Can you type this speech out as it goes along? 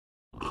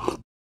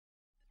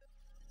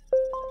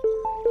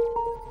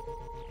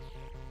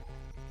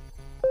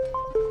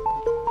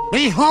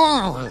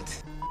Behold!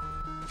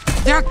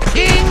 The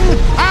King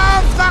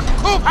of the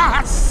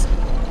Koopas!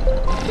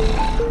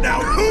 Now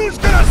who's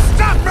gonna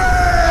stop me?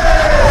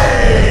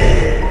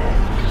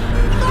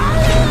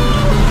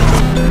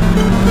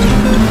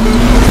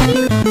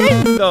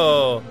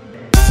 Nintendo!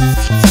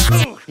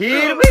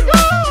 Here we go!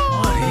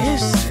 What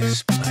is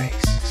this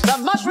place? The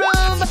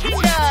Mushroom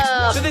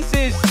Kingdom! So this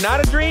is not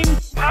a dream?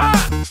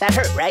 That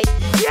hurt, right?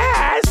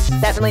 Yes!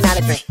 Definitely not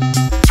a dream.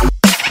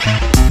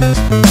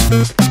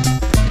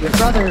 Your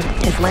brother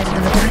has landed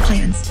in the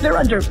Darklands. They're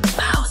under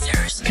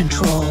Bowser's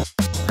control.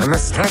 A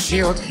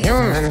mustachioed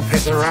human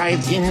has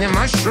arrived in the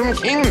Mushroom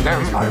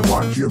Kingdom. I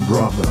want your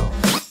brother.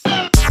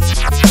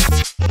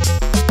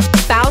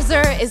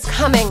 Bowser is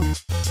coming.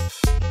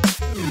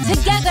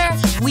 Together,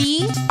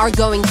 we are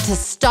going to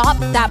stop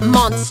that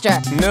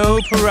monster. No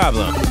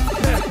problem.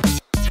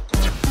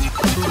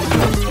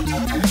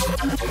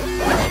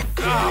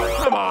 Oh,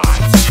 come on!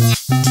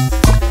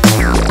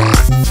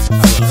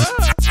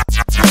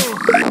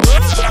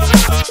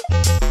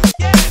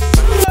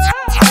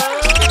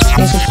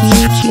 There's a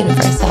huge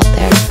universe out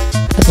there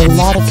with a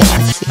lot of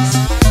galaxies.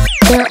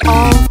 They're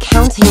all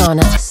counting on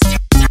us.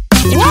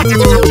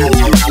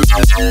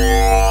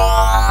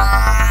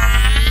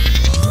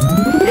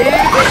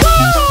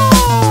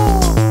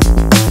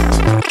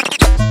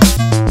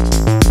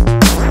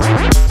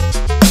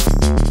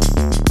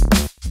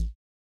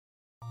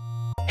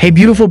 Hey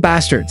beautiful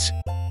bastards,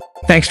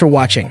 thanks for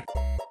watching.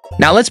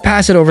 Now let's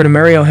pass it over to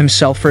Mario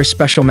himself for a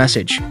special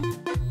message.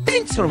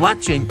 Thanks for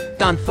watching.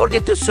 Don't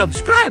forget to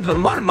subscribe for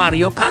more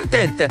Mario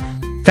content.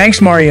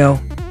 Thanks Mario.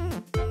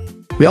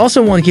 We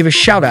also want to give a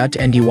shout out to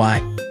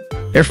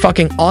NDY. Their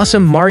fucking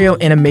awesome Mario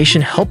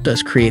animation helped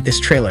us create this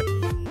trailer.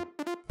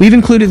 We've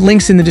included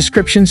links in the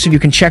description so you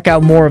can check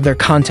out more of their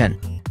content.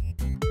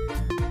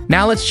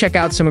 Now let's check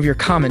out some of your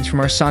comments from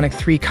our Sonic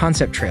 3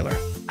 concept trailer.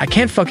 I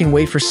can't fucking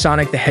wait for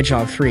Sonic the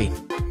Hedgehog 3.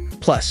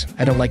 Plus,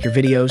 I don't like your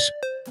videos.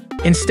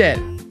 Instead,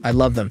 I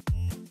love them.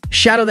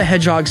 Shadow the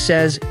Hedgehog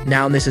says,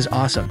 "Now this is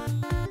awesome."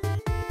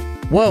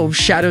 Whoa,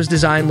 Shadow's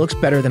design looks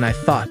better than I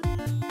thought.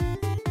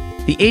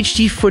 The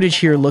HD footage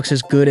here looks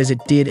as good as it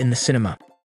did in the cinema.